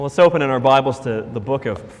Let's open in our Bibles to the book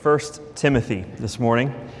of 1 Timothy this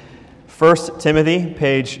morning. 1 Timothy,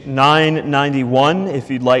 page 991, if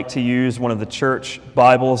you'd like to use one of the church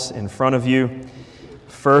Bibles in front of you.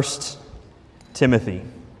 1 Timothy.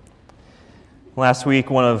 Last week,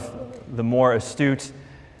 one of the more astute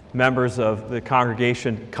members of the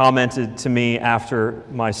congregation commented to me after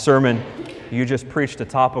my sermon, "You just preached a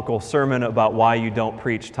topical sermon about why you don't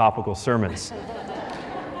preach topical sermons."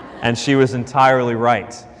 And she was entirely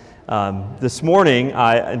right. This morning,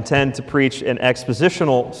 I intend to preach an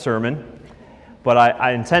expositional sermon, but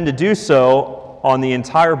I intend to do so on the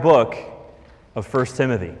entire book of 1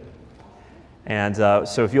 Timothy. And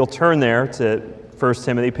so if you'll turn there to 1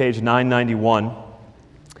 Timothy, page 991,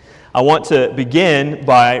 I want to begin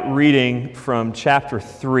by reading from chapter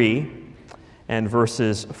 3 and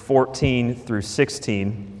verses 14 through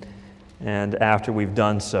 16. And after we've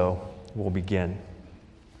done so, we'll begin.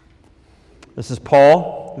 This is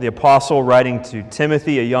Paul, the apostle, writing to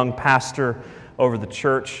Timothy, a young pastor over the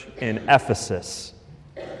church in Ephesus.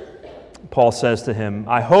 Paul says to him,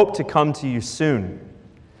 "I hope to come to you soon,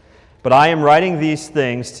 but I am writing these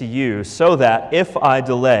things to you so that if I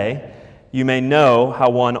delay, you may know how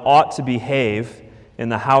one ought to behave in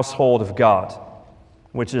the household of God,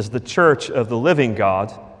 which is the church of the living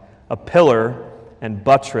God, a pillar and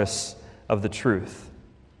buttress of the truth.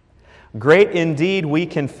 Great indeed, we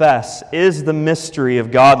confess, is the mystery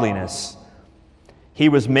of godliness. He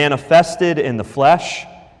was manifested in the flesh,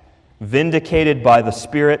 vindicated by the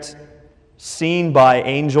Spirit, seen by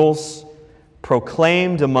angels,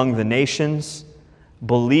 proclaimed among the nations,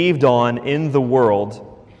 believed on in the world,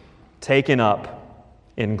 taken up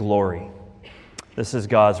in glory." This is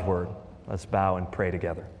God's word. Let's bow and pray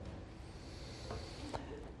together.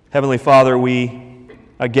 Heavenly Father, we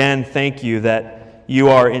again thank you that you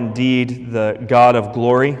are indeed the God of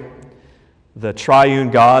glory, the triune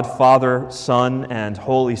God, Father, Son, and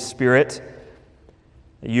Holy Spirit.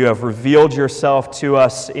 You have revealed yourself to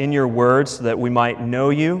us in your word so that we might know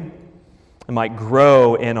you and might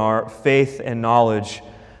grow in our faith and knowledge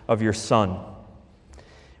of your Son.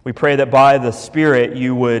 We pray that by the Spirit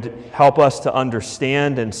you would help us to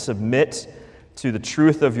understand and submit to the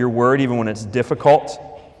truth of your word even when it's difficult.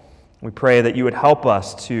 We pray that you would help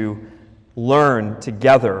us to learn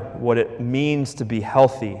together what it means to be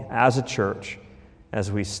healthy as a church as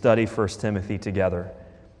we study 1 Timothy together.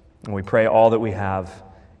 And we pray all that we have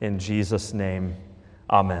in Jesus' name.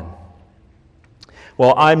 Amen.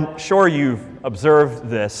 Well, I'm sure you've observed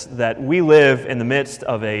this, that we live in the midst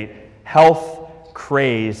of a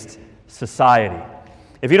health-crazed society.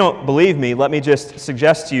 If you don't believe me, let me just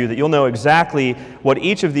suggest to you that you'll know exactly what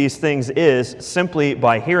each of these things is simply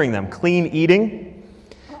by hearing them. Clean eating,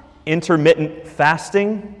 intermittent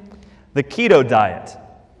fasting, the keto diet.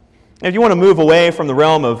 If you want to move away from the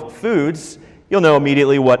realm of foods, you'll know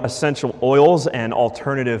immediately what essential oils and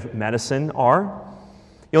alternative medicine are.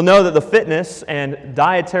 You'll know that the fitness and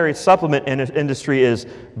dietary supplement industry is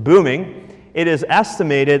booming. It is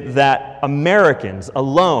estimated that Americans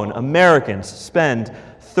spend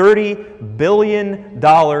 $30 billion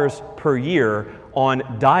per year on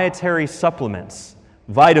dietary supplements,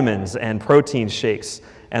 vitamins and protein shakes,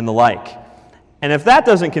 and the like. And if that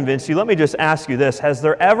doesn't convince you, let me just ask you this. Has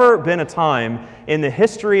there ever been a time in the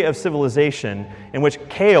history of civilization in which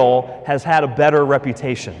kale has had a better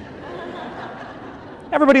reputation?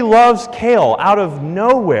 Everybody loves kale out of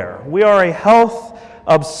nowhere. We are a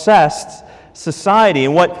health-obsessed society,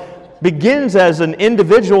 and what begins as an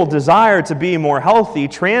individual desire to be more healthy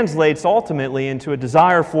translates ultimately into a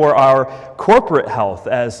desire for our corporate health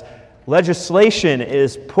as legislation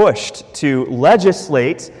is pushed to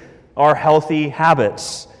legislate our healthy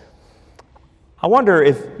habits. I wonder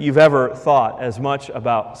if you've ever thought as much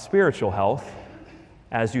about spiritual health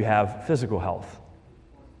as you have physical health.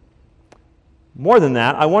 More than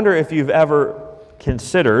that, I wonder if you've ever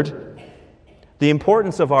considered the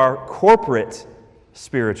importance of our corporate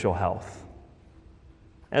spiritual health,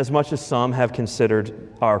 as much as some have considered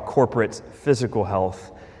our corporate physical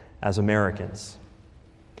health as Americans.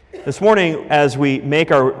 This morning, as we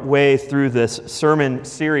make our way through this sermon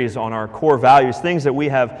series on our core values, things that we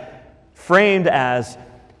have framed as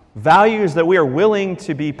values that we are willing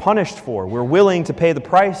to be punished for, we're willing to pay the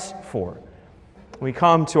price for, we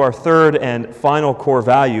come to our third and final core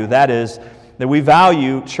value, that is that we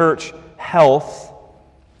value church health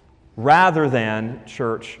rather than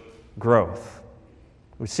church growth.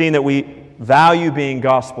 We've seen that we value being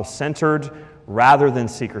gospel-centered rather than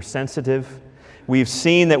seeker-sensitive. We've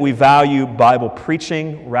seen that we value Bible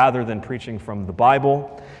preaching rather than preaching from the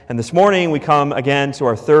Bible. And this morning we come again to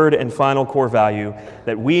our third and final core value,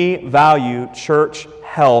 that we value church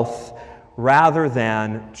health rather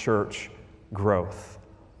than church growth.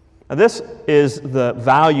 Now, this is the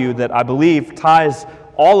value that I believe ties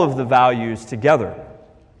all of the values together.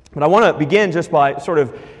 But I want to begin just by sort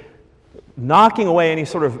of knocking away any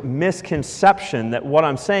sort of misconception that what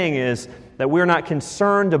I'm saying is that we're not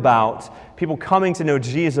concerned about people coming to know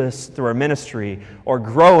Jesus through our ministry or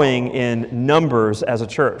growing in numbers as a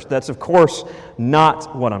church. That's, of course,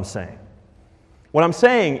 not what I'm saying. What I'm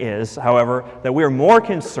saying is, however, that we are more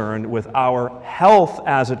concerned with our health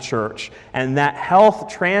as a church and that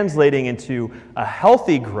health translating into a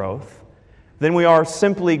healthy growth than we are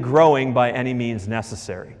simply growing by any means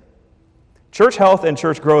necessary. Church health and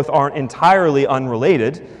church growth aren't entirely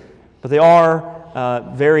unrelated, but they are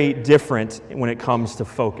very different when it comes to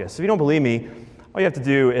focus. If you don't believe me, all you have to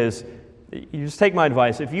do is you just take my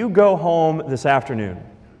advice. If you go home this afternoon,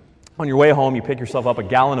 on your way home you pick yourself up a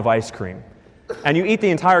gallon of ice cream, and you eat the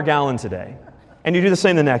entire gallon today, and you do the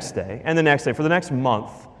same the next day, and the next day, for the next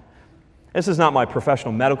month. This is not my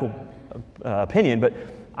professional medical opinion, but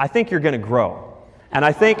I think you're going to grow. And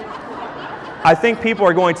I think people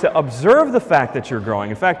are going to observe the fact that you're growing.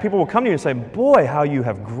 In fact, people will come to you and say, "Boy, how you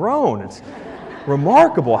have grown. It's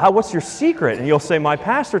remarkable. What's your secret?" And you'll say, "My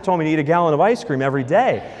pastor told me to eat a gallon of ice cream every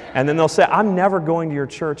day." And then they'll say, "I'm never going to your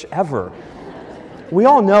church ever." We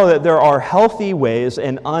all know that there are healthy ways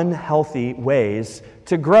and unhealthy ways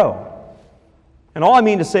to grow. And all I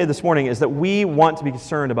mean to say this morning is that we want to be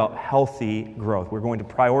concerned about healthy growth. We're going to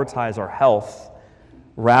prioritize our health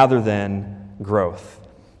rather than growth.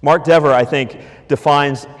 Mark Dever, I think,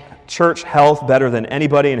 defines church health better than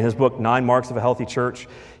anybody in his book, 9 Marks of a Healthy Church.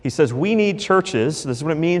 He says, we need churches, this is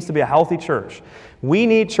what it means to be a healthy church. We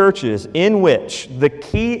need churches in which the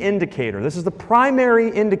key indicator, this is the primary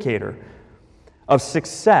indicator of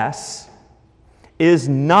success, is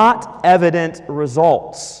not evident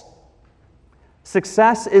results.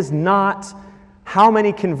 Success is not how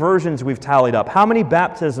many conversions we've tallied up, how many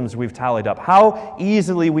baptisms we've tallied up, how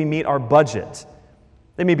easily we meet our budget.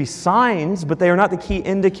 They may be signs, but they are not the key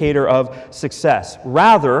indicator of success.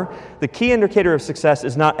 Rather, the key indicator of success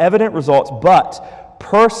is not evident results, but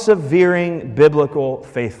persevering biblical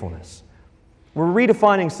faithfulness. We're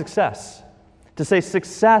redefining success. To say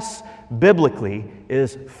success biblically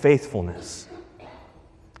is faithfulness.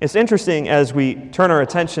 It's interesting as we turn our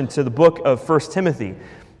attention to the book of 1 Timothy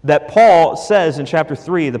that Paul says in chapter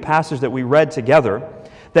 3, the passage that we read together,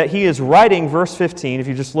 that he is writing, verse 15, if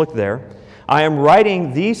you just look there, I am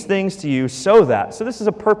writing these things to you so that, so this is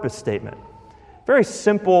a purpose statement. Very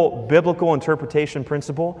simple biblical interpretation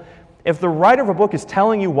principle. If the writer of a book is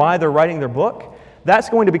telling you why they're writing their book, that's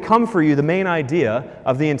going to become for you the main idea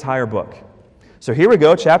of the entire book. So here we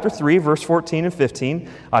go, chapter 3, verse 14 and 15.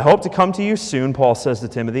 I hope to come to you soon, Paul says to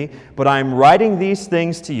Timothy, but I am writing these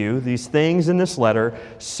things to you, these things in this letter,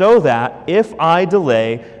 so that if I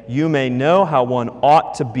delay, you may know how one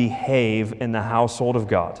ought to behave in the household of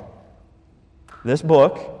God. This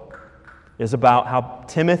book is about how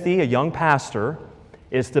Timothy, a young pastor,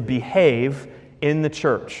 is to behave in the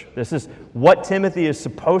church. This is what Timothy is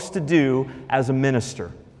supposed to do as a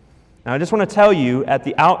minister. Now, I just want to tell you at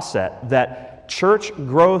the outset that church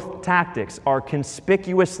growth tactics are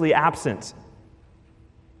conspicuously absent.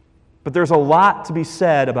 But there's a lot to be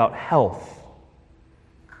said about health.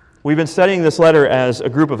 We've been studying this letter as a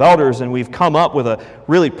group of elders, and we've come up with a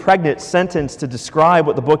really pregnant sentence to describe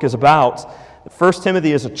what the book is about. 1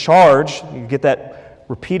 Timothy is a charge. You get that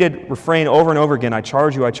repeated refrain over and over again, I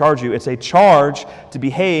charge you, I charge you. It's a charge to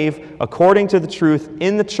behave according to the truth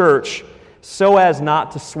in the church so as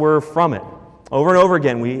not to swerve from it. Over and over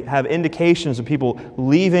again, we have indications of people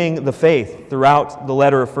leaving the faith throughout the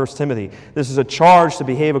letter of 1 Timothy. This is a charge to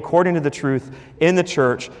behave according to the truth in the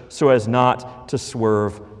church so as not to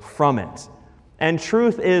swerve from it. And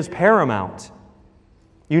truth is paramount.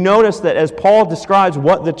 You notice that as Paul describes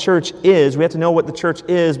what the church is, we have to know what the church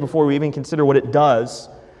is before we even consider what it does.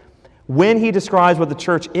 When he describes what the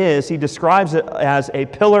church is, he describes it as a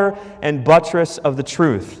pillar and buttress of the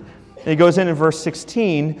truth. And he goes in verse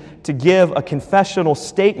 16 to give a confessional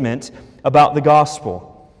statement about the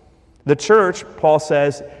gospel. The church, Paul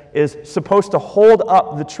says, is supposed to hold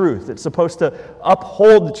up the truth. It's supposed to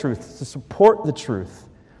uphold the truth, to support the truth.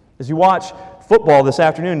 As you watch football this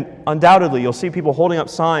afternoon, undoubtedly you'll see people holding up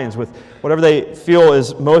signs with whatever they feel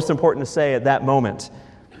is most important to say at that moment.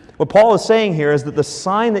 What Paul is saying here is that the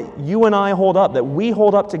sign that you and I hold up, that we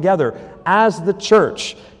hold up together as the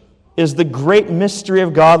church, is the great mystery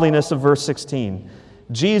of godliness of verse 16.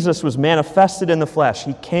 Jesus was manifested in the flesh.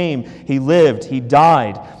 He came, He lived, He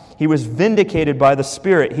died. He was vindicated by the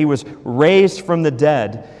Spirit. He was raised from the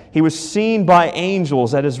dead. He was seen by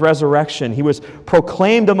angels at His resurrection. He was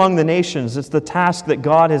proclaimed among the nations. It's the task that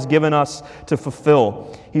God has given us to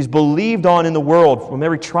fulfill. He's believed on in the world from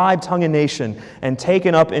every tribe, tongue, and nation, and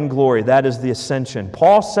taken up in glory. That is the ascension.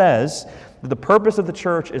 Paul says that the purpose of the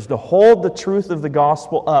church is to hold the truth of the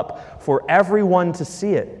gospel up for everyone to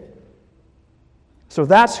see it. So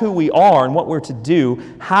that's who we are and what we're to do.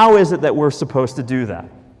 How is it that we're supposed to do that?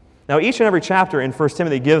 Now, each and every chapter in 1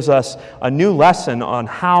 Timothy gives us a new lesson on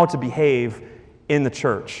how to behave in the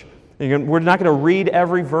church. We're not going to read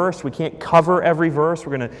every verse. We can't cover every verse.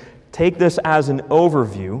 We're going to take this as an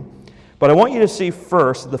overview. But I want you to see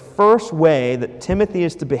first, the first way that Timothy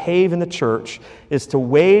is to behave in the church is to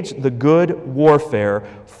wage the good warfare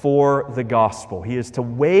for the gospel. He is to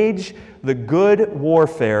wage the good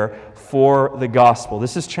warfare for the gospel.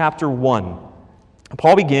 This is chapter 1.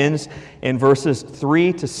 Paul begins in verses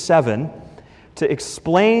 3 to 7 to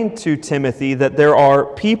explain to Timothy that there are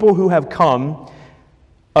people who have come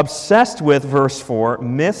obsessed with, verse 4,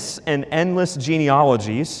 myths and endless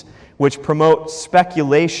genealogies which promote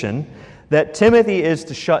speculation that Timothy is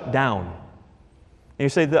to shut down. And you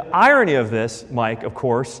say, the irony of this, Mike, of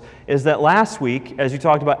course, is that last week, as you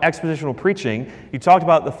talked about expositional preaching, you talked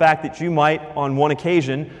about the fact that you might, on one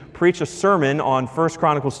occasion, preach a sermon on 1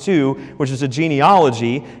 Chronicles 2, which is a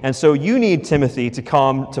genealogy, and so you need Timothy to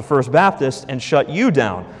come to First Baptist and shut you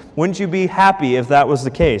down. Wouldn't you be happy if that was the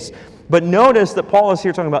case? But notice that Paul is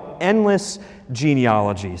here talking about endless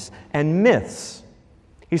genealogies and myths.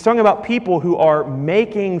 He's talking about people who are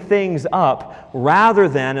making things up rather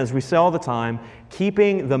than, as we say all the time,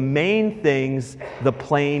 keeping the main things the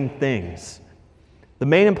plain things. The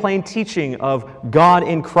main and plain teaching of God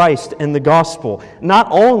in Christ and the gospel. Not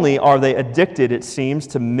only are they addicted, it seems,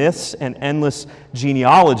 to myths and endless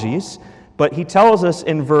genealogies, but he tells us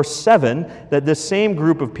in verse 7 that this same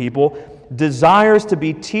group of people desires to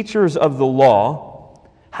be teachers of the law.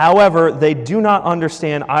 However, they do not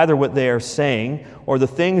understand either what they are saying or the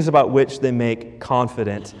things about which they make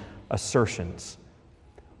confident assertions.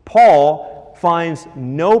 Paul finds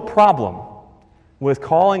no problem with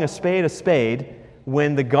calling a spade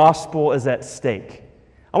when the gospel is at stake.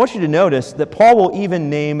 I want you to notice that Paul will even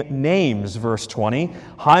name names, verse 20,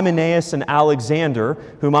 Hymenaeus and Alexander,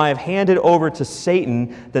 whom I have handed over to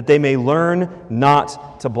Satan, that they may learn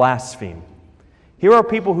not to blaspheme. Here are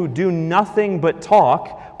people who do nothing but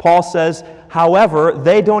talk. Paul says, however,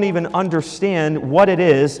 they don't even understand what it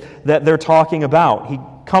is that they're talking about. He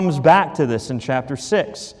comes back to this in chapter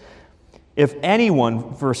 6. If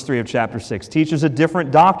anyone, verse 3 of chapter 6, teaches a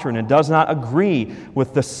different doctrine and does not agree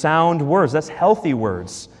with the sound words, that's healthy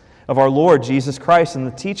words, of our Lord Jesus Christ and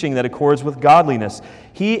the teaching that accords with godliness,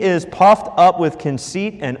 he is puffed up with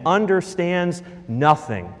conceit and understands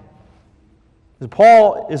nothing.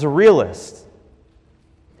 Paul is a realist.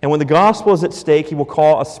 And when the gospel is at stake, he will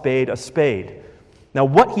call a spade a spade. Now,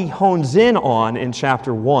 what he hones in on in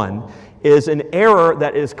chapter 1 is an error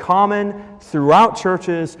that is common throughout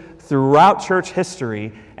churches, throughout church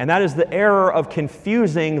history, and that is the error of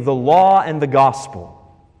confusing the law and the gospel.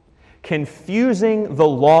 Confusing the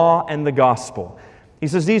law and the gospel. He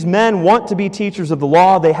says these men want to be teachers of the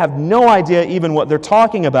law. They have no idea even what they're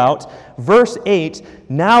talking about. Verse 8,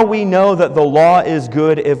 now we know that the law is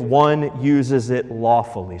good if one uses it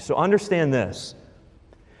lawfully. So understand this.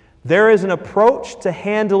 There is an approach to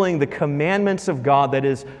handling the commandments of God that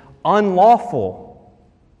is unlawful.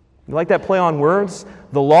 You like that play on words?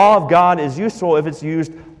 The law of God is useful if it's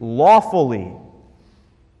used lawfully.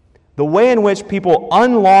 The way in which people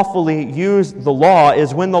unlawfully use the law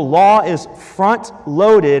is when the law is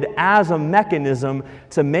front-loaded as a mechanism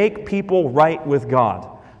to make people right with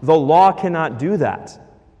God. The law cannot do that.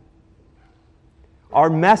 Our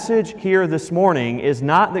message here this morning is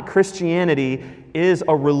not that Christianity is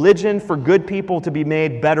a religion for good people to be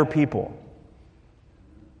made better people.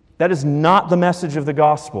 That is not the message of the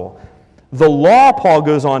gospel. The law, Paul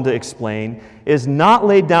goes on to explain, is not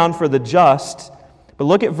laid down for the just, but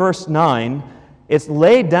look at verse 9. It's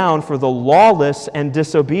laid down for the lawless and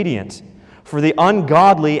disobedient, for the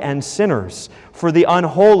ungodly and sinners, for the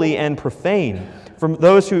unholy and profane, for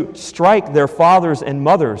those who strike their fathers and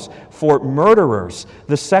mothers, for murderers,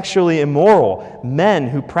 the sexually immoral, men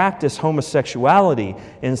who practice homosexuality,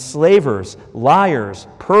 enslavers, liars,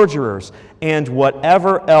 perjurers, and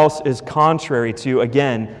whatever else is contrary to,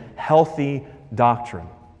 again, healthy doctrine.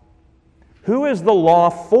 Who is the law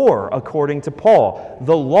for, according to Paul?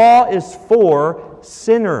 The law is for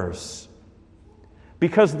sinners.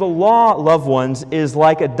 Because the law, loved ones, is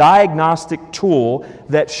like a diagnostic tool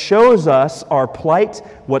that shows us our plight,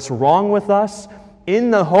 what's wrong with us, in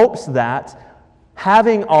the hopes that,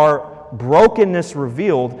 having our brokenness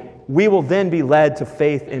revealed, we will then be led to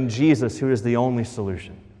faith in Jesus, who is the only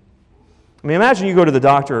solution. I mean, imagine you go to the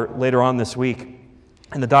doctor later on this week,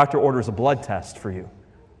 and the doctor orders a blood test for you.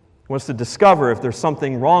 He wants to discover if there's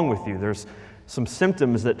something wrong with you. There's some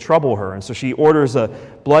symptoms that trouble her, and so she orders a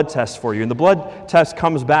blood test for you. And the blood test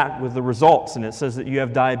comes back with the results, and it says that you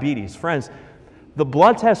have diabetes. Friends, the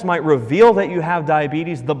blood test might reveal that you have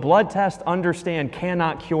diabetes. The blood test, understand,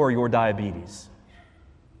 cannot cure your diabetes.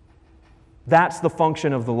 That's the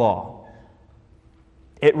function of the law.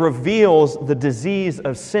 It reveals the disease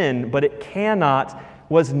of sin, but it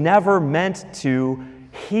was never meant to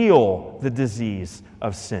heal the disease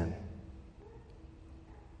of sin.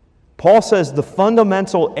 Paul says the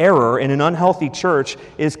fundamental error in an unhealthy church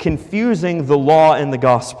is confusing the law and the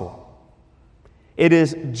gospel. It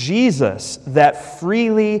is Jesus that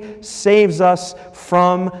freely saves us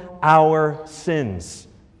from our sins.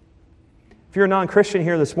 If you're a non-Christian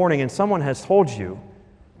here this morning and someone has told you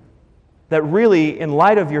that really, in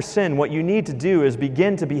light of your sin, what you need to do is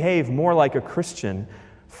begin to behave more like a Christian,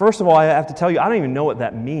 first of all, I have to tell you, I don't even know what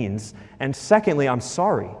that means. And secondly, I'm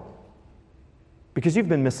sorry. Because you've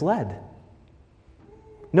been misled.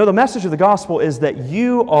 No, the message of the gospel is that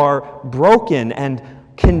you are broken and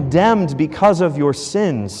condemned because of your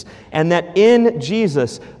sins, and that in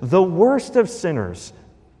Jesus, the worst of sinners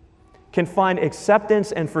can find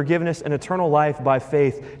acceptance and forgiveness and eternal life by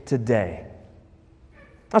faith today.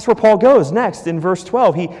 That's where Paul goes next in verse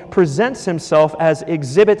 12. He presents himself as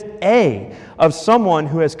Exhibit A of someone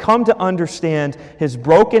who has come to understand his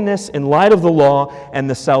brokenness in light of the law and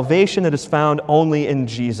the salvation that is found only in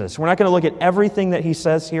Jesus. We're not going to look at everything that he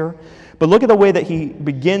says here, but look at the way that he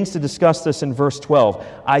begins to discuss this in verse 12.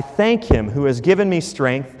 I thank him who has given me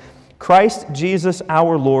strength, Christ Jesus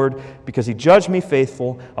our Lord, because he judged me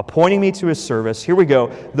faithful, appointing me to his service. Here we go.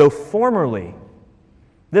 Though formerly,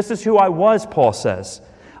 this is who I was, Paul says,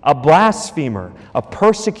 a blasphemer, a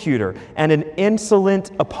persecutor, and an insolent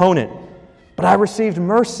opponent. But I received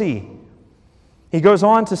mercy. He goes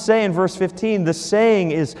on to say in verse 15, the saying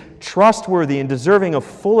is trustworthy and deserving of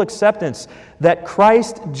full acceptance, that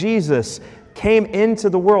Christ Jesus came into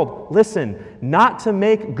the world, listen, not to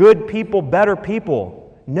make good people better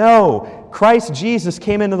people. No, Christ Jesus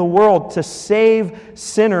came into the world to save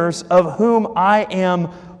sinners, of whom I am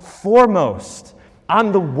foremost.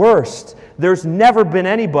 I'm the worst. There's never been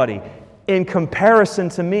anybody in comparison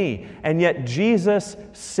to me, and yet Jesus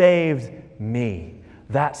saved me.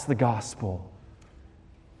 That's the gospel.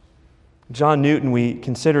 John Newton, we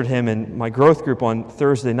considered him in my growth group on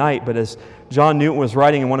Thursday night, but as John Newton was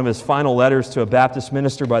writing in one of his final letters to a Baptist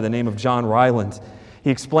minister by the name of John Ryland, he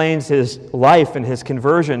explains his life and his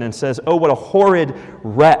conversion and says, "Oh, what a horrid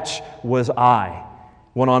wretch was I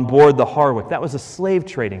when on board the Harwick." That was a slave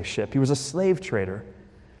trading ship. He was a slave trader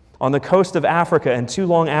on the coast of Africa, and too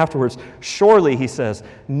long afterwards, surely, he says,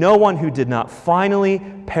 no one who did not finally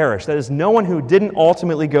perish, that is, no one who didn't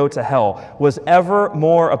ultimately go to hell, was ever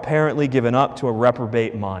more apparently given up to a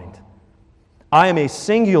reprobate mind. I am a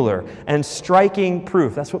singular and striking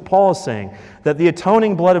proof, that's what Paul is saying, that the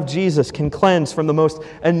atoning blood of Jesus can cleanse from the most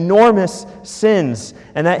enormous sins,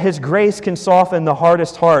 and that his grace can soften the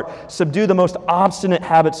hardest heart, subdue the most obstinate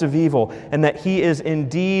habits of evil, and that he is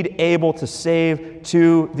indeed able to save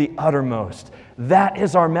to the uttermost. That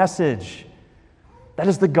is our message. That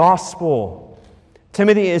is the gospel.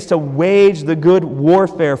 Timothy is to wage the good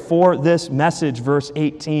warfare for this message, verse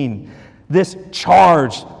 18. This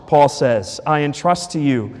charge, Paul says, I entrust to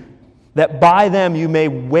you, that by them you may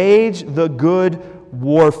wage the good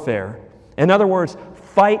warfare. In other words,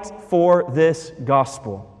 fight for this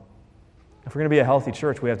gospel. If we're going to be a healthy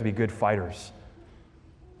church, we have to be good fighters.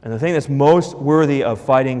 And the thing that's most worthy of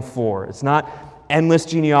fighting for, it's not endless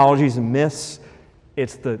genealogies and myths,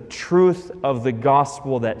 it's the truth of the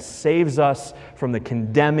gospel that saves us from the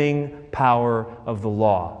condemning power of the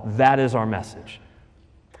law. That is our message.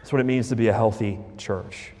 That's what it means to be a healthy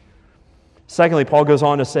church. Secondly, Paul goes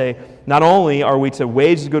on to say, not only are we to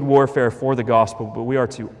wage the good warfare for the gospel, but we are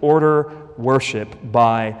to order worship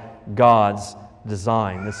by God's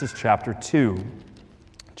design. This is chapter 2.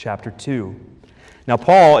 Chapter 2. Now,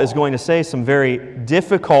 Paul is going to say some very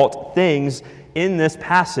difficult things in this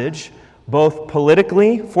passage, both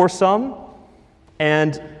politically for some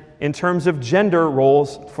and in terms of gender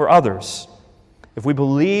roles for others. If we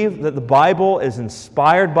believe that the Bible is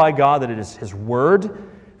inspired by God, that it is His Word,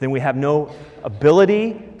 then we have no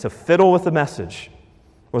ability to fiddle with the message.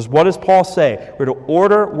 What does Paul say? We're to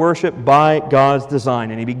order worship by God's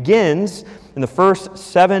design. And he begins in the first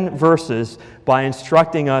 7 verses by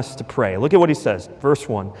instructing us to pray. Look at what he says. Verse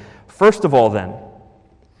 1. First of all, then,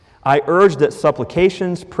 I urge that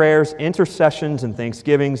supplications, prayers, intercessions, and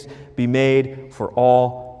thanksgivings be made for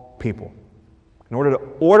all people. In order to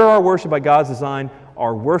order our worship by God's design,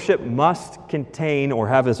 our worship must contain or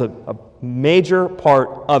have as a major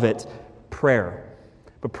part of it prayer.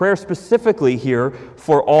 But prayer specifically here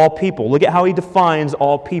for all people. Look at how he defines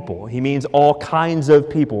all people. He means all kinds of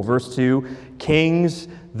people. Verse 2, kings,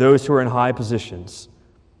 those who are in high positions.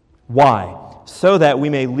 Why? So that we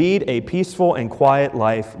may lead a peaceful and quiet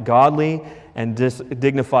life, godly and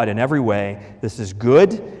dignified in every way. This is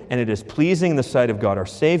good, and it is pleasing in the sight of God our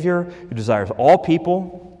Savior, who desires all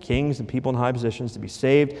people, kings and people in high positions, to be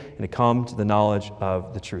saved and to come to the knowledge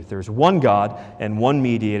of the truth. There is one God and one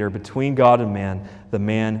mediator between God and man, the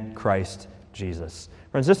man Christ Jesus.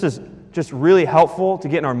 Friends, this is just really helpful to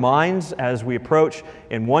get in our minds as we approach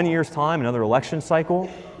in 1 year's time another election cycle,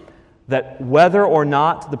 that whether or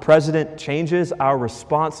not the president changes, our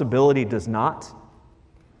responsibility does not.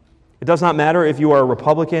 It does not matter if you are a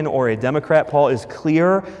Republican or a Democrat. Paul is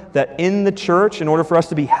clear that in the church, in order for us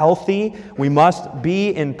to be healthy, we must be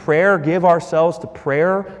in prayer, give ourselves to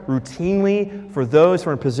prayer routinely for those who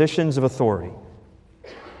are in positions of authority.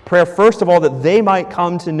 Prayer, first of all, that they might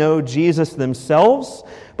come to know Jesus themselves,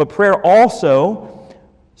 but prayer also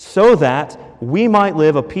so that we might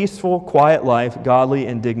live a peaceful, quiet life, godly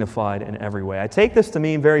and dignified in every way. I take this to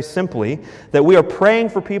mean very simply that we are praying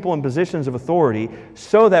for people in positions of authority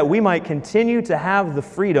so that we might continue to have the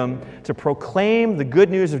freedom to proclaim the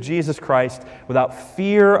good news of Jesus Christ without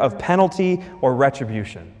fear of penalty or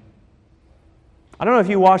retribution. I don't know if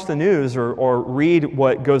you watch the news or read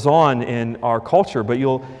what goes on in our culture, but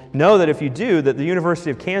you'll know that if you do, that the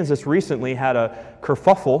University of Kansas recently had a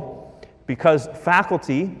kerfuffle because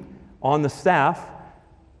faculty on the staff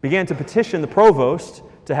began to petition the provost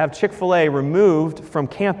to have Chick-fil-A removed from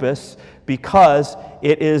campus because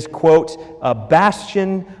it is, quote, a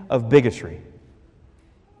bastion of bigotry.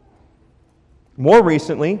 More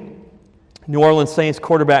recently, New Orleans Saints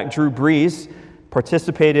quarterback Drew Brees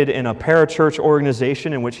participated in a parachurch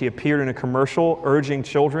organization in which he appeared in a commercial urging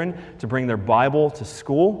children to bring their Bible to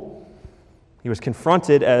school. He was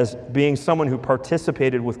confronted as being someone who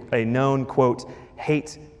participated with a known, quote,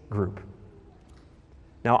 hate group.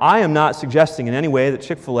 Now, I am not suggesting in any way that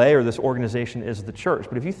Chick-fil-A or this organization is the church,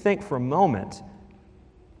 but if you think for a moment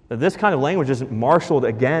that this kind of language isn't marshaled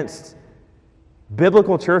against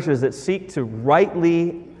biblical churches that seek to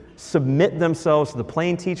rightly submit themselves to the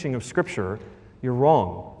plain teaching of Scripture, you're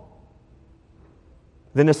wrong.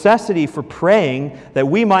 The necessity for praying that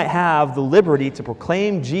we might have the liberty to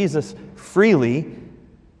proclaim Jesus freely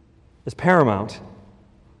is paramount.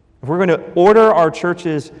 If we're going to order our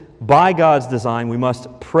churches by God's design, we must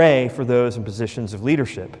pray for those in positions of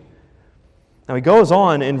leadership. Now, he goes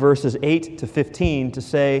on in verses 8 to 15 to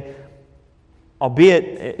say,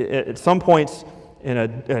 albeit at some points in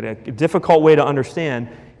a difficult way to understand,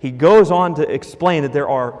 he goes on to explain that there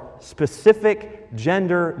are specific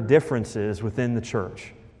gender differences within the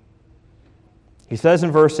church. He says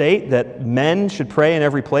in verse 8 that men should pray in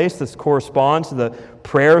every place. This corresponds to the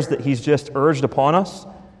prayers that he's just urged upon us.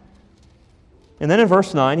 And then in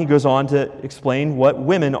verse 9, he goes on to explain what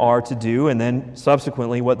women are to do and then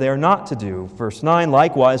subsequently what they are not to do. Verse 9,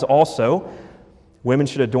 likewise also, women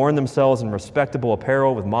should adorn themselves in respectable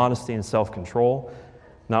apparel with modesty and self-control,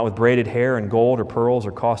 not with braided hair and gold or pearls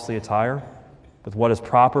or costly attire, but what is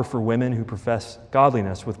proper for women who profess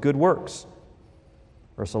godliness with good works.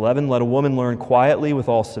 Verse 11, let a woman learn quietly with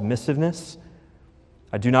all submissiveness.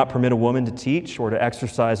 I do not permit a woman to teach or to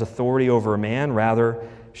exercise authority over a man. Rather,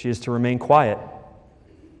 she is to remain quiet.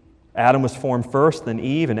 Adam was formed first, then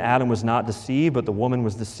Eve, and Adam was not deceived, but the woman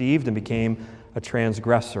was deceived and became a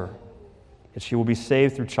transgressor. Yet she will be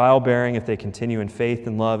saved through childbearing if they continue in faith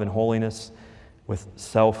and love and holiness with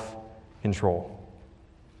self-control.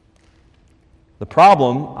 The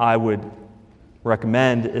problem, I would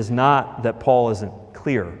recommend, is not that Paul isn't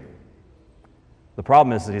clear. The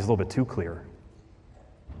problem is that he's a little bit too clear.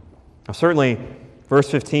 Now, certainly, verse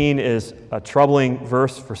 15 is a troubling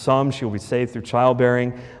verse for some. She will be saved through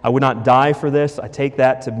childbearing. I would not die for this. I take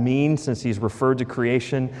that to mean, since he's referred to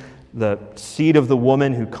creation, the seed of the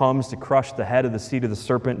woman who comes to crush the head of the seed of the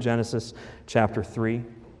serpent, Genesis chapter 3.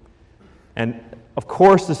 And of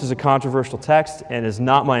course, this is a controversial text, and it is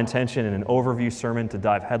not my intention in an overview sermon to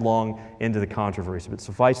dive headlong into the controversy. But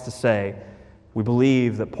suffice to say, we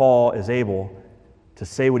believe that Paul is able to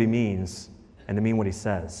say what he means and to mean what he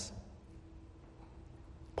says.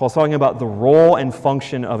 Paul's talking about the role and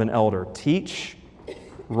function of an elder. Teach,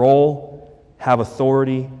 role, have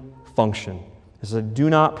authority, function. He says, do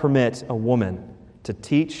not permit a woman to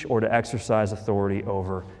teach or to exercise authority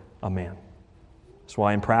over a man. That's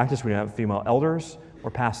why in practice we don't have female elders or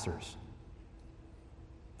pastors.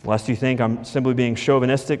 Lest you think I'm simply being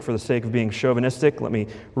chauvinistic for the sake of being chauvinistic, let me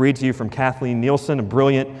read to you from Kathleen Nielsen, a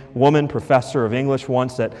brilliant woman, professor of English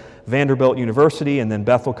once at Vanderbilt University and then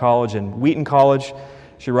Bethel College and Wheaton College.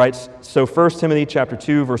 She writes, so 1 Timothy chapter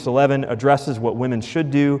 2, verse 11 addresses what women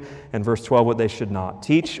should do, and verse 12 what they should not.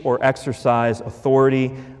 Teach or exercise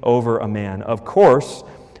authority over a man. Of course,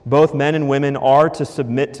 both men and women are to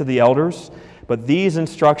submit to the elders, but these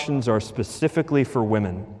instructions are specifically for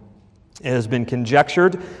women. It has been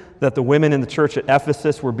conjectured that the women in the church at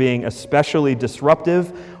Ephesus were being especially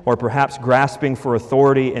disruptive or perhaps grasping for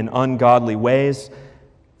authority in ungodly ways.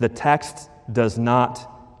 The text does not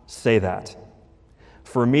say that.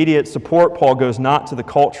 For immediate support, Paul goes not to the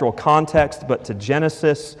cultural context, but to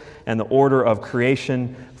Genesis and the order of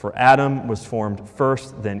creation. For Adam was formed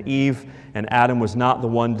first, then Eve, and Adam was not the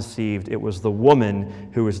one deceived. It was the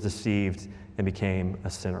woman who was deceived and became a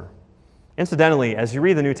sinner. Incidentally, as you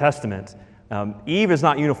read the New Testament, Eve is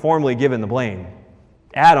not uniformly given the blame.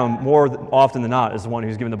 Adam, more often than not, is the one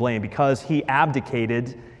who's given the blame because he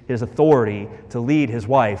abdicated his authority to lead his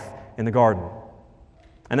wife in the garden.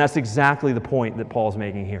 And that's exactly the point that Paul's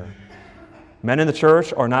making here. Men in the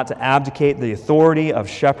church are not to abdicate the authority of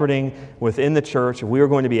shepherding within the church. If we are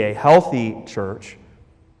going to be a healthy church,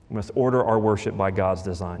 we must order our worship by God's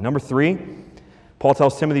design. Number 3, Paul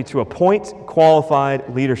tells Timothy to appoint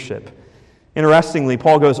qualified leadership. Interestingly,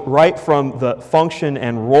 Paul goes right from the function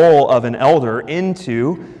and role of an elder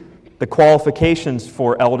into the qualifications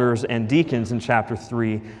for elders and deacons in chapter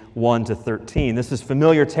 3, 1 to 13. This is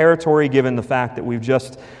familiar territory given the fact that we've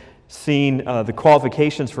just seen the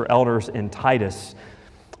qualifications for elders in Titus.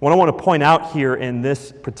 What I want to point out here in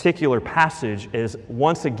this particular passage is,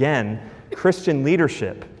 once again, Christian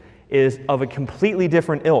leadership is of a completely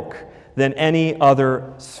different ilk than any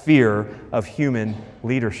other sphere of human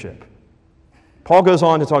leadership. Paul goes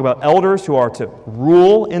on to talk about elders who are to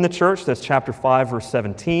rule in the church, that's chapter 5, verse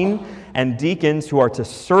 17, and deacons who are to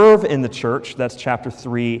serve in the church, that's chapter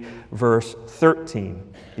 3, verse 13.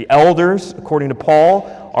 The elders, according to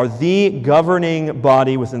Paul, are the governing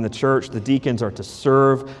body within the church. The deacons are to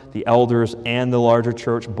serve the elders and the larger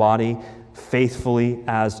church body faithfully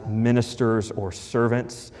as ministers or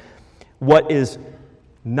servants. What is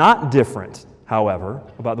not different, however,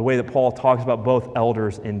 about the way that Paul talks about both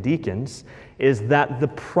elders and deacons is that the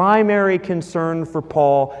primary concern for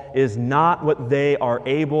Paul is not what they are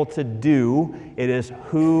able to do, it is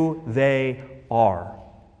who they are.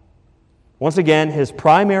 Once again, his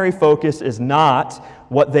primary focus is not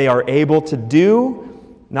what they are able to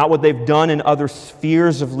do, not what they've done in other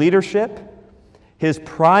spheres of leadership. His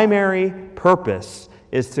primary purpose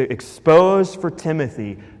is to expose for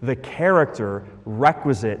Timothy the character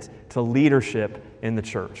requisite to leadership in the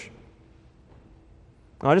church.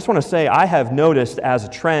 Now, I just want to say I have noticed as a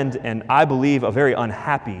trend, and I believe a very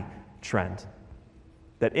unhappy trend,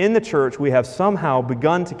 that in the church we have somehow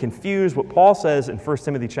begun to confuse what Paul says in 1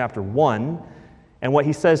 Timothy chapter 1 and what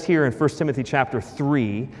he says here in 1 Timothy chapter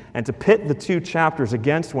 3, and to pit the two chapters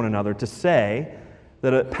against one another to say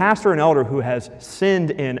that a pastor and elder who has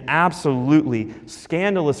sinned in absolutely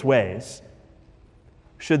scandalous ways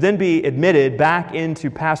should then be admitted back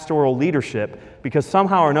into pastoral leadership because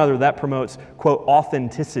somehow or another that promotes, quote,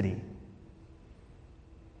 authenticity.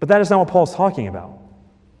 But that is not what Paul's talking about.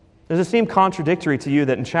 Does it seem contradictory to you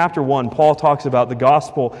that in chapter 1, Paul talks about the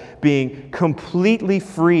gospel being completely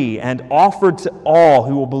free and offered to all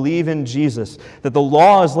who will believe in Jesus, that the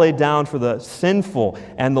law is laid down for the sinful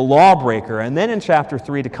and the lawbreaker, and then in chapter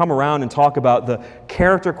 3 to come around and talk about the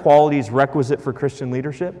character qualities requisite for Christian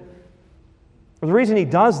leadership? Well, the reason he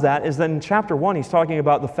does that is that in chapter 1, he's talking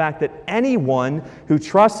about the fact that anyone who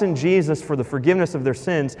trusts in Jesus for the forgiveness of their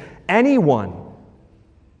sins, anyone,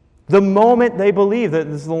 the moment they believe, this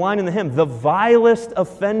is the line in the hymn, the vilest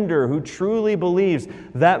offender who truly believes,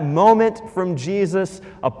 that moment from Jesus,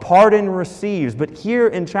 a pardon receives. But here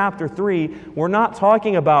in chapter 3, we're not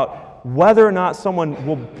talking about whether or not someone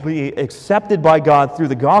will be accepted by God through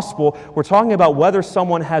the gospel. We're talking about whether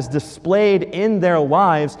someone has displayed in their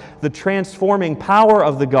lives the transforming power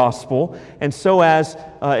of the gospel, and so as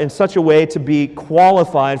in such a way to be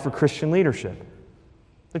qualified for Christian leadership.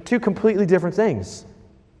 They're two completely different things.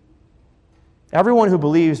 Everyone who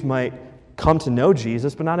believes might come to know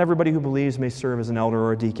Jesus, but not everybody who believes may serve as an elder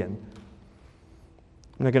or a deacon.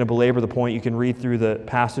 I'm not going to belabor the point. You can read through the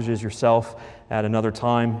passages yourself at another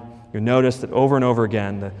time. You'll notice that over and over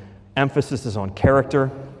again, the emphasis is on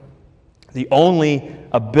character. The only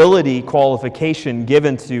ability qualification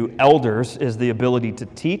given to elders is the ability to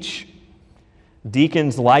teach.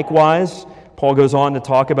 Deacons likewise. Paul goes on to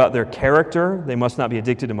talk about their character. They must not be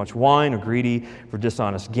addicted to much wine or greedy for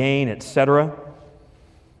dishonest gain, etc.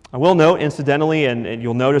 I will note, incidentally, and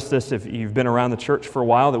you'll notice this if you've been around the church for a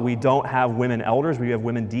while, that we don't have women elders, we have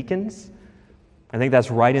women deacons. I think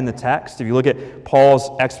that's right in the text. If you look at Paul's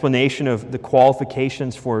explanation of the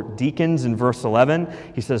qualifications for deacons in verse 11,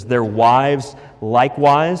 he says, their wives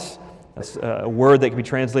likewise. That's a word that can be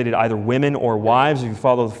translated either women or wives. If you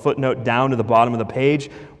follow the footnote down to the bottom of the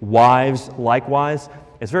page, wives likewise.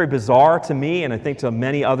 It's very bizarre to me, and I think to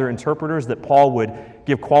many other interpreters, that Paul would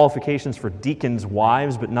give qualifications for deacons'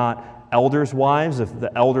 wives, but not elders' wives, if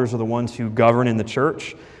the elders are the ones who govern in the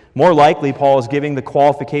church. More likely, Paul is giving the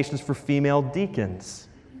qualifications for female deacons.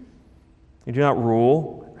 You do not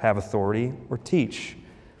rule, have authority, or teach.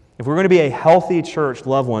 If we're going to be a healthy church,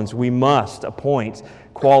 loved ones, we must appoint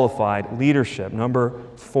qualified leadership. Number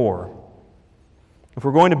 4. If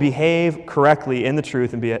we're going to behave correctly in the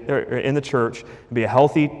truth and in the church and be a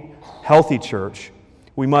healthy church,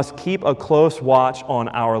 we must keep a close watch on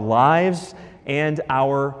our lives and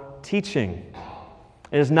our teaching.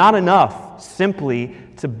 It is not enough simply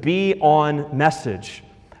to be on message.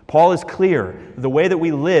 Paul is clear. The way that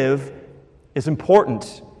we live is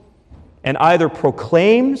important and either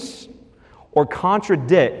proclaims or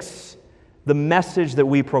contradicts the message that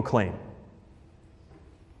we proclaim.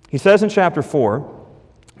 He says in chapter 4,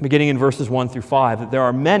 beginning in verses 1 through 5, that there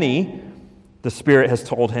are many, the Spirit has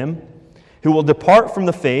told him, who will depart from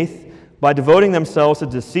the faith by devoting themselves to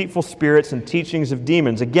deceitful spirits and teachings of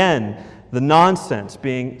demons. Again, the nonsense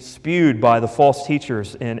being spewed by the false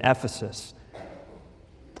teachers in Ephesus.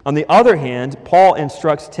 On the other hand, Paul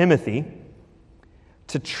instructs Timothy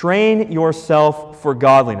to train yourself for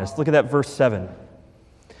godliness. Look at that verse 7.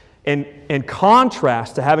 In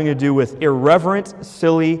contrast to having to do with irreverent,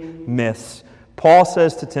 silly myths, Paul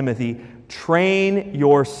says to Timothy, train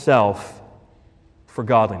yourself for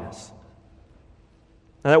godliness.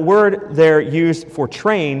 Now that word there used for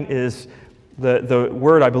train is the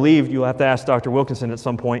word, I believe, you'll have to ask Dr. Wilkinson at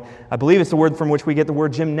some point, I believe it's the word from which we get the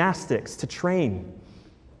word gymnastics, to train.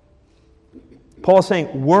 Paul is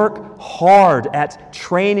saying, work hard at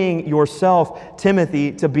training yourself,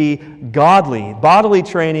 Timothy, to be godly. Bodily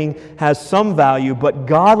training has some value, but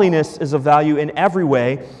godliness is of value in every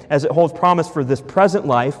way, as it holds promise for this present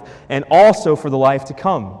life and also for the life to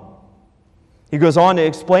come. He goes on to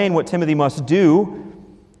explain what Timothy must do.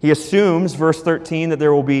 He assumes, verse 13, that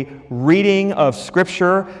there will be reading of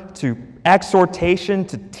Scripture, to exhortation,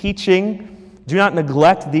 to teaching. Do not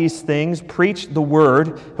neglect these things. Preach the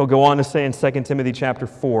word. He'll go on to say in 2 Timothy chapter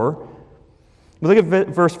 4. But look at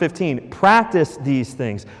verse 15. Practice these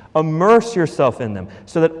things. Immerse yourself in them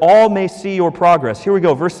so that all may see your progress. Here we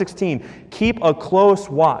go. Verse 16. Keep a close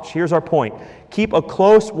watch. Here's our point. Keep a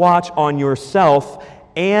close watch on yourself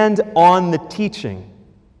and on the teaching.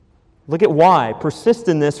 Look at why. Persist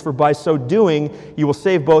in this, for by so doing, you will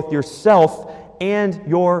save both yourself and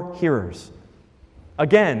your hearers.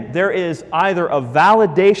 Again, there is either a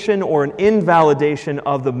validation or an invalidation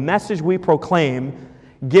of the message we proclaim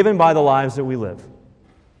given by the lives that we live.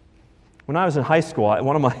 When I was in high school,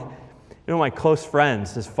 one of my close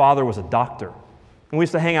friends, his father was a doctor. And we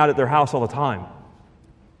used to hang out at their house all the time.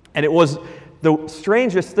 And it was the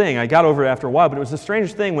strangest thing, I got over it after a while, but it was the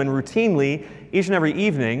strangest thing when routinely, each and every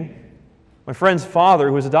evening, my friend's father,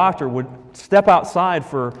 who was a doctor, would step outside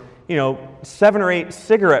for 7 or 8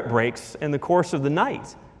 cigarette breaks in the course of the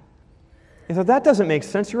night. He thought, that doesn't make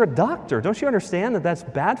sense. You're a doctor. Don't you understand that that's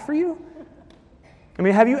bad for you? I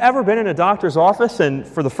mean, have you ever been in a doctor's office and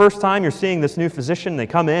for the first time you're seeing this new physician, they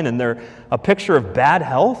come in and they're a picture of bad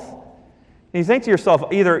health? And you think to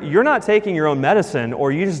yourself, either you're not taking your own medicine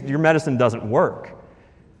or your medicine doesn't work.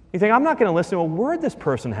 You think, I'm not going to listen to a word this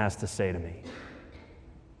person has to say to me.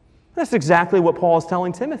 That's exactly what Paul is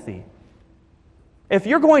telling Timothy. If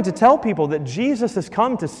you're going to tell people that Jesus has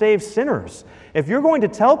come to save sinners, if you're going to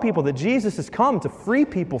tell people that Jesus has come to free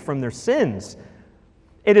people from their sins,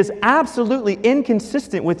 it is absolutely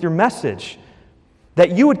inconsistent with your message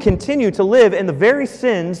that you would continue to live in the very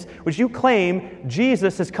sins which you claim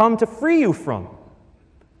Jesus has come to free you from.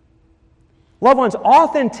 Loved ones,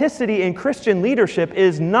 authenticity in Christian leadership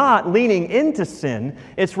is not leaning into sin,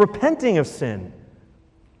 it's repenting of sin.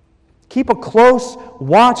 Keep a close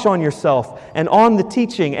watch on yourself and on the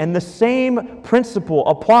teaching, and the same principle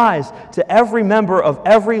applies to every member of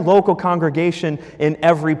every local congregation in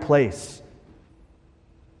every place.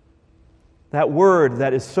 That word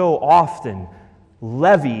that is so often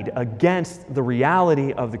levied against the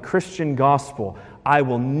reality of the Christian gospel. I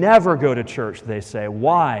will never go to church, they say.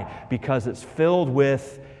 Why? Because it's filled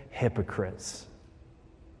with hypocrites.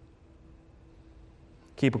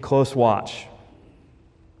 Keep a close watch.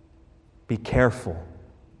 Be careful.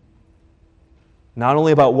 Not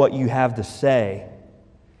only about what you have to say,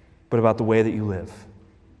 but about the way that you live.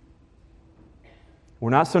 We're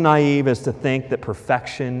not so naive as to think that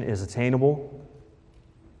perfection is attainable,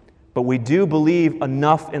 but we do believe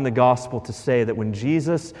enough in the gospel to say that when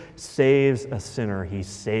Jesus saves a sinner, he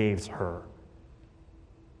saves her.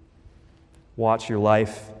 Watch your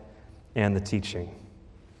life and the teaching.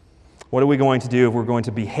 What are we going to do if we're going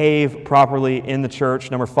to behave properly in the church?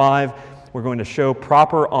 Number 5, we're going to show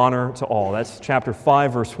proper honor to all. That's chapter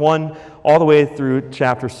 5, verse 1, all the way through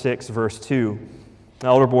chapter 6, verse 2. The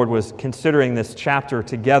Elder Board was considering this chapter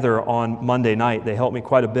together on Monday night. They helped me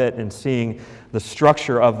quite a bit in seeing the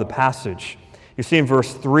structure of the passage. You see in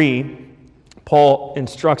verse 3, Paul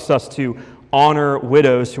instructs us to honor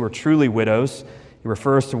widows who are truly widows. He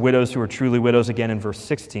refers to widows who are truly widows again in verse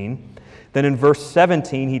 16. Then in verse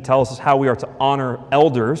 17, he tells us how we are to honor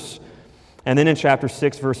elders. And then in chapter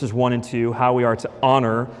 6, verses 1 and 2, how we are to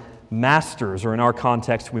honor masters, or in our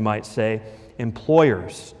context, we might say,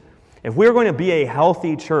 employers. If we're going to be a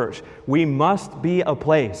healthy church, we must be a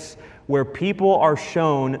place where people are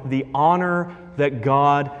shown the honor that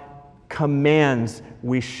God commands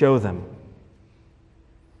we show them.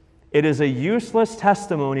 It is a useless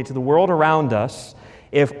testimony to the world around us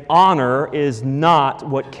if honor is not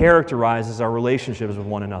what characterizes our relationships with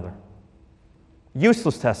one another.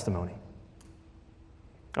 Useless testimony.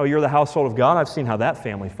 Oh, you're the household of God? I've seen how that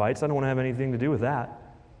family fights. I don't want to have anything to do with that.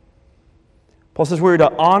 Paul says we're to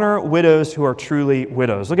honor widows who are truly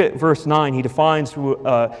widows. Look at verse 9. He defines who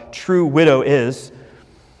a true widow is.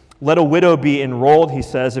 Let a widow be enrolled, he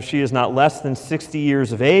says, if she is not less than 60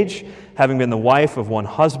 years of age, having been the wife of one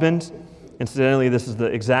husband. Incidentally, this is the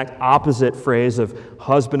exact opposite phrase of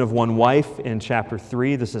husband of one wife in chapter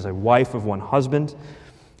 3. This is a wife of one husband.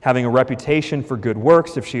 Having a reputation for good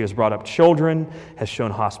works, if she has brought up children, has shown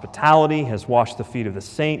hospitality, has washed the feet of the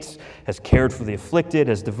saints, has cared for the afflicted,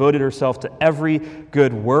 has devoted herself to every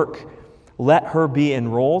good work, let her be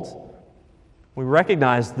enrolled. We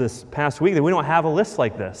recognized this past week that we don't have a list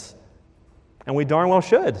like this, and we darn well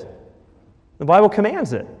should. The Bible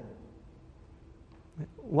commands it.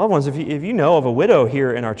 Loved ones, if you know of a widow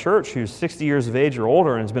here in our church who's 60 years of age or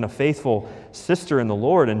older and has been a faithful sister in the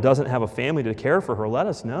Lord and doesn't have a family to care for her, let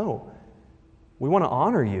us know. We want to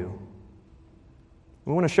honor you.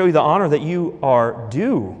 We want to show you the honor that you are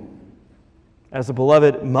due as a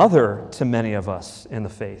beloved mother to many of us in the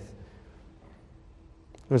faith.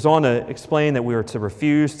 He goes on to explain that we are to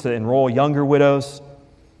refuse to enroll younger widows.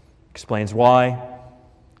 Explains why.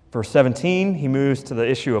 Verse 17, he moves to the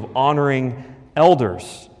issue of honoring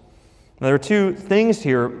elders. Now, there are two things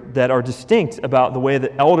here that are distinct about the way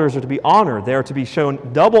that elders are to be honored. They are to be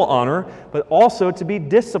shown double honor, but also to be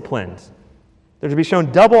disciplined. They're to be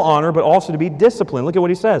shown double honor, but also to be disciplined. Look at what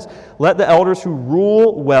he says. Let the elders who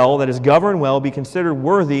rule well, that is, govern well, be considered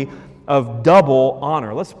worthy of double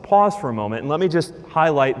honor. Let's pause for a moment, and let me just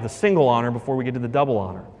highlight the single honor before we get to the double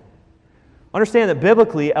honor. Understand that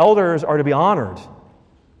biblically, elders are to be honored.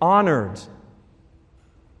 Honored.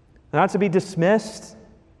 Not to be dismissed,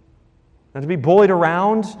 not to be bullied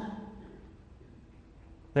around.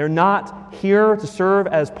 They're not here to serve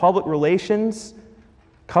as public relations,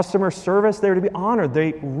 customer service. They're to be honored.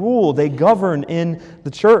 They rule, they govern in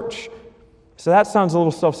the church. So that sounds a little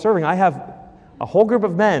self-serving. I have a whole group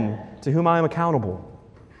of men to whom I am accountable.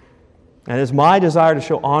 And it is my desire to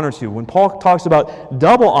show honor to. When Paul talks about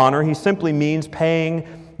double honor, he simply means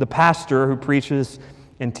paying the pastor who preaches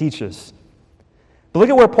and teaches. But look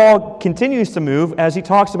at where Paul continues to move as he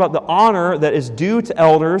talks about the honor that is due to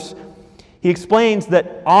elders. He explains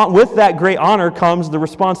that with that great honor comes the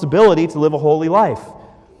responsibility to live a holy life.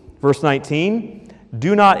 Verse 19,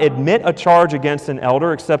 do not admit a charge against an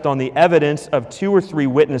elder except on the evidence of 2 or 3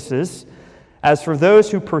 witnesses. As for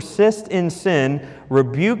those who persist in sin,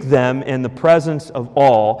 rebuke them in the presence of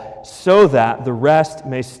all, so that the rest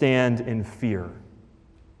may stand in fear.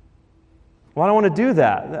 Well, I don't want to do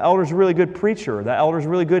that. The elder's a really good preacher. The elder's a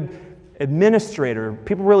really good administrator.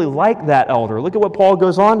 People really like that elder. Look at what Paul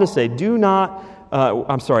goes on to say. In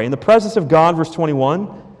the presence of God, verse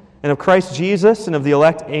 21, and of Christ Jesus and of the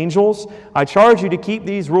elect angels, I charge you to keep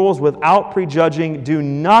these rules without prejudging. Do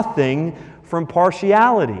nothing from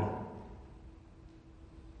partiality.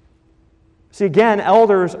 See, again,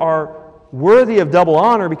 elders are worthy of double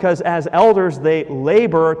honor because as elders they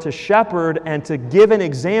labor to shepherd and to give an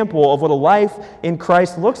example of what a life in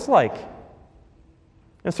Christ looks like.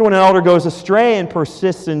 And so when an elder goes astray and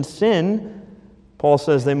persists in sin, Paul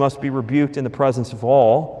says they must be rebuked in the presence of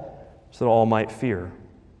all so that all might fear.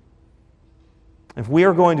 If we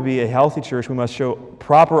are going to be a healthy church, we must show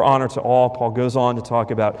proper honor to all. Paul goes on to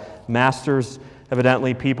talk about masters.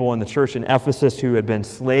 Evidently, people in the church in Ephesus who had been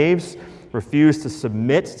slaves refused to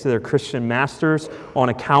submit to their Christian masters on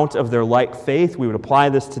account of their like faith. We would apply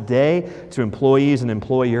this today to employees and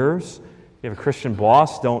employers. If you have a Christian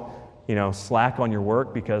boss, don't slack on your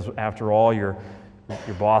work because after all, your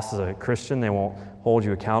boss is a Christian. They won't hold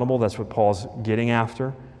you accountable. That's what Paul's getting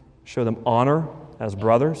after. Show them honor as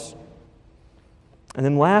brothers. And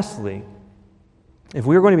then lastly, if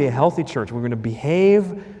we're going to be a healthy church, we're going to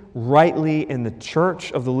behave rightly in the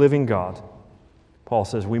church of the living God, Paul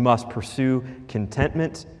says we must pursue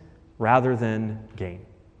contentment rather than gain.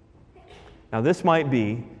 Now, this might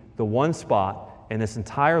be the one spot in this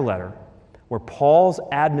entire letter where Paul's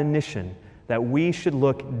admonition that we should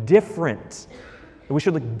look different, that we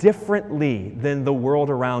should look differently than the world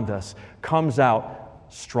around us, comes out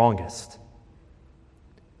strongest.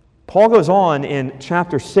 Paul goes on in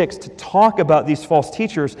chapter 6 to talk about these false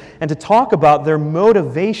teachers and to talk about their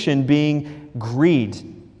motivation being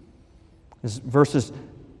greed. Verses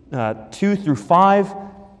 2 through 5,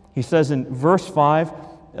 he says in verse 5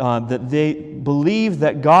 that they believe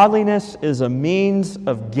that godliness is a means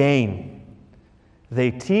of gain. They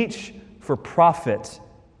teach for profit.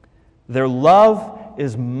 Their love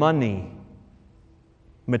is money.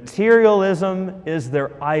 Materialism is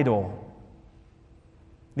their idol.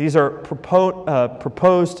 These are purported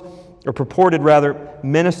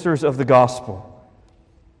ministers of the gospel.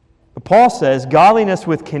 But Paul says godliness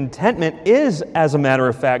with contentment is, as a matter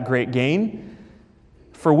of fact, great gain.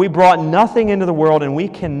 For we brought nothing into the world, and we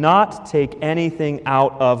cannot take anything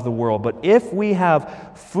out of the world. But if we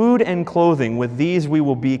have food and clothing, with these we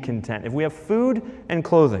will be content. If we have food and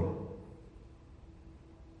clothing.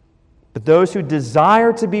 But those who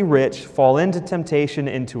desire to be rich fall into temptation,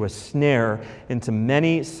 into a snare, into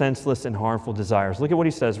many senseless and harmful desires. Look at what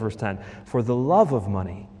he says, verse 10. For the love of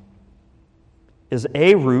money is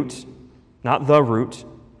a root, not the root,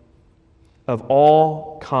 of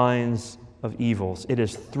all kinds of evils. It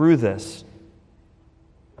is through this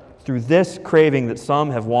craving that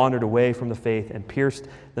some have wandered away from the faith and pierced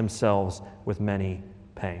themselves with many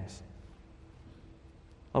pangs.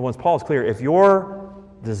 Once Paul is clear, if your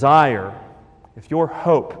desire, if your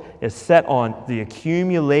hope is set on the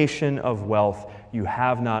accumulation of wealth, you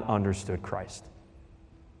have not understood Christ.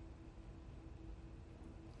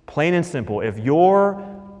 Plain and simple, if your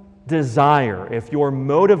desire, if your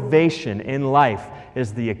motivation in life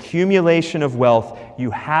is the accumulation of wealth,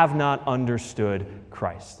 you have not understood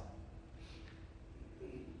Christ.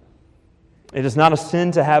 It is not a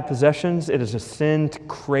sin to have possessions, it is a sin to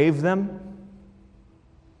crave them.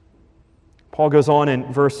 Paul goes on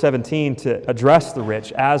in verse 17 to address the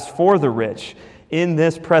rich. As for the rich in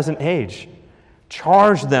this present age,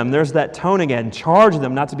 charge them, there's that tone again, charge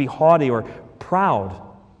them not to be haughty or proud,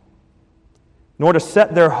 nor to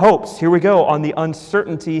set their hopes, here we go, on the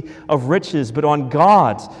uncertainty of riches, but on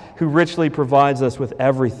God, who richly provides us with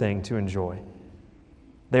everything to enjoy.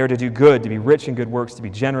 They are to do good, to be rich in good works, to be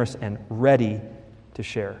generous and ready to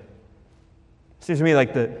share. It seems to me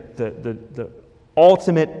like the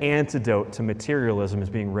ultimate antidote to materialism is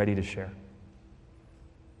being ready to share.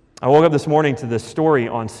 I woke up this morning to this story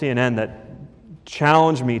on CNN that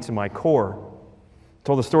challenged me to my core. It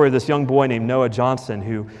told the story of this young boy named Noah Johnson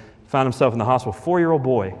who found himself in the hospital, 4-year-old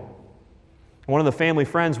boy. One of the family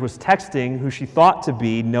friends was texting who she thought to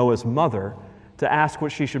be Noah's mother to ask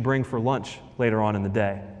what she should bring for lunch later on in the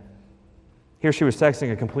day. Here she was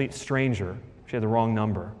texting a complete stranger. She had the wrong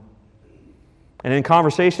number. And in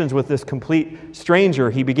conversations with this complete stranger,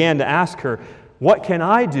 he began to ask her, "What can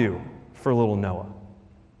I do for little Noah?"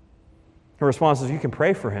 Her response is, "You can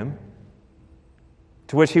pray for him."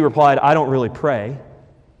 To which he replied, "I don't really pray,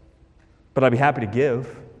 but I'd be happy to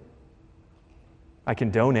give. I can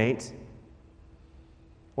donate.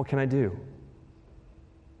 What can I do?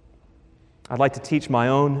 I'd like to teach my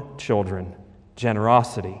own children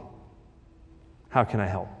generosity. How can I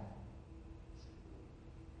help?"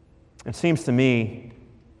 It seems to me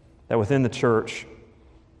that within the church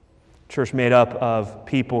made up of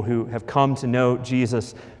people who have come to know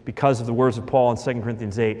Jesus because of the words of Paul in 2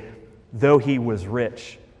 Corinthians 8, though he was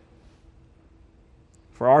rich,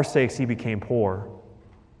 for our sakes he became poor,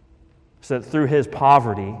 so that through his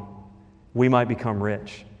poverty we might become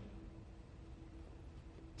rich.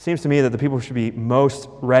 seems to me that the people who should be most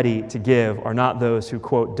ready to give are not those who,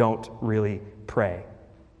 quote, don't really pray,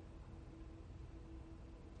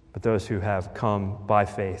 but those who have come by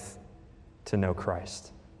faith to know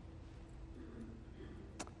Christ.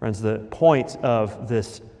 Friends, the point of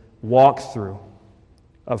this walkthrough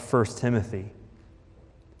of 1 Timothy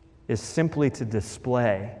is simply to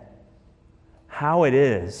display how it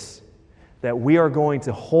is that we are going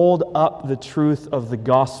to hold up the truth of the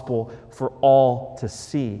gospel for all to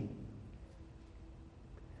see.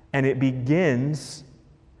 And it begins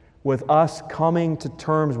with us coming to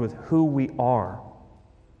terms with who we are.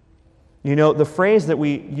 You know, the phrase that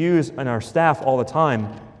we use in our staff all the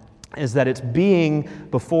time is that it's being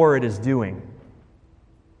before it is doing.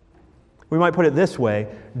 We might put it this way: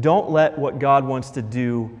 don't let what God wants to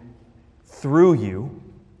do through you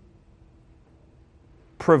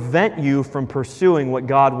prevent you from pursuing what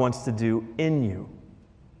God wants to do in you.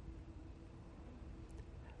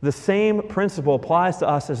 The same principle applies to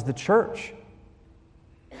us as the church.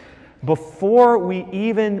 Before we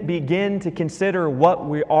even begin to consider what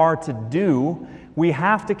we are to do, we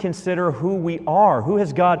have to consider who we are. Who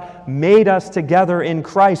has God made us together in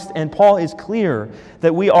Christ? And Paul is clear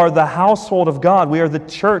that we are the household of God. We are the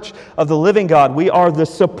church of the living God. We are the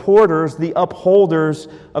supporters, the upholders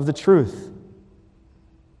of the truth.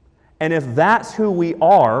 And if that's who we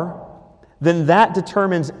are, then that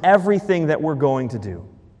determines everything that we're going to do.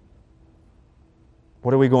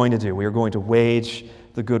 What are we going to do? We are going to wage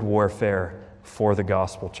the good warfare for the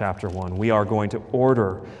gospel, chapter 1. We are going to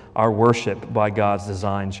order our worship by God's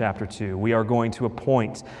design, chapter 2. We are going to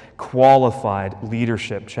appoint qualified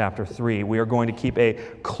leadership, chapter 3. We are going to keep a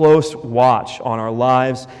close watch on our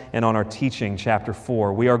lives and on our teaching, chapter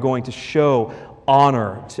 4. We are going to show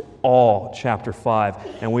honor to all, chapter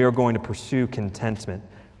 5. And we are going to pursue contentment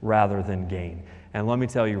rather than gain. And let me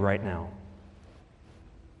tell you right now,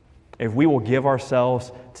 if we will give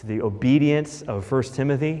ourselves to the obedience of 1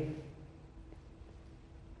 Timothy,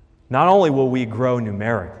 not only will we grow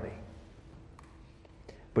numerically,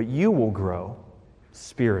 but you will grow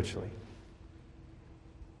spiritually.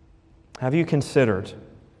 Have you considered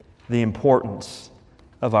the importance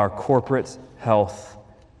of our corporate health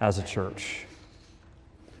as a church?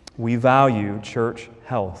 We value church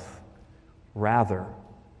health rather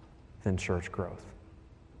than church growth.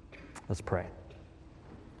 Let's pray.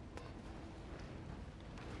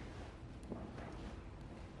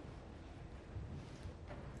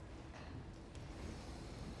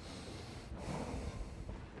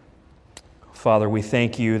 Father, we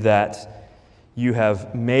thank you that you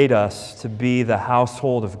have made us to be the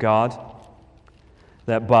household of God,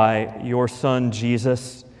 that by your Son,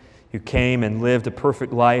 Jesus, who came and lived a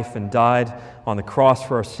perfect life and died on the cross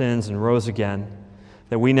for our sins and rose again,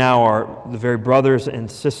 that we now are the very brothers and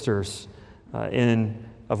sisters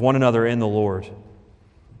of one another in the Lord.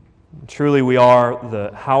 Truly, we are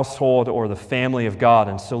the household or the family of God,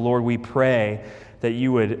 and so, Lord, we pray that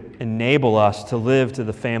you would enable us to live to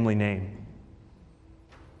the family name.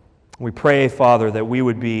 We pray, Father, that we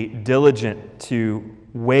would be diligent to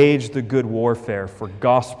wage the good warfare for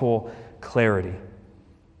gospel clarity,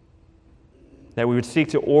 that we would seek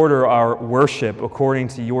to order our worship according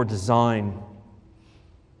to your design.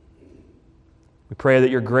 We pray that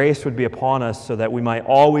your grace would be upon us so that we might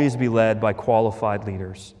always be led by qualified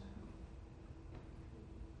leaders,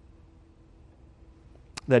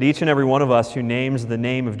 that each and every one of us who names the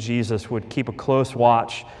name of Jesus would keep a close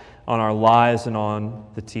watch on our lives and on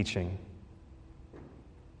the teaching.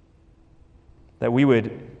 That we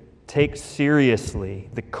would take seriously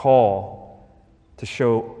the call to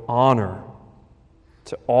show honor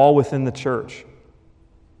to all within the church,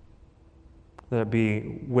 that it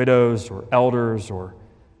be widows or elders or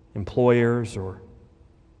employers or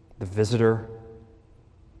the visitor.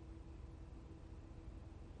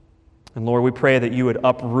 And Lord, we pray that you would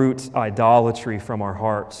uproot idolatry from our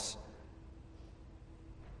hearts,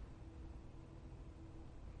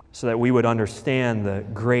 so that we would understand the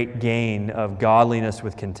great gain of godliness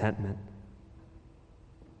with contentment.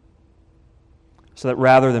 So that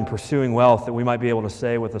rather than pursuing wealth, that we might be able to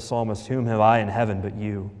say with the psalmist, "Whom have I in heaven but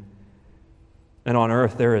you? And on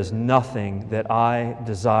earth there is nothing that I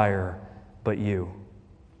desire but you."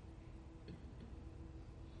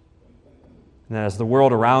 And as the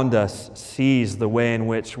world around us sees the way in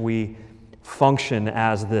which we function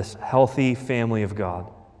as this healthy family of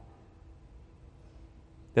God,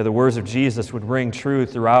 that the words of Jesus would ring true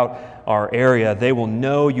throughout our area. They will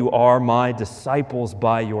know you are my disciples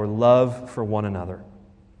by your love for one another.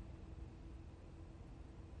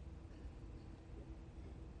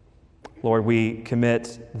 Lord, we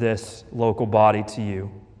commit this local body to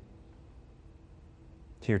you.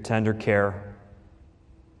 to your tender care,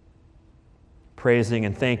 praising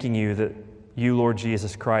and thanking you that you, Lord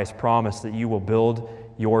Jesus Christ, promise that you will build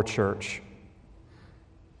your church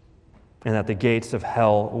and that the gates of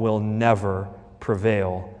hell will never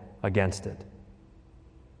prevail against it.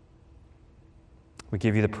 We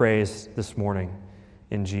give you the praise this morning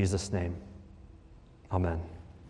in Jesus' name. Amen.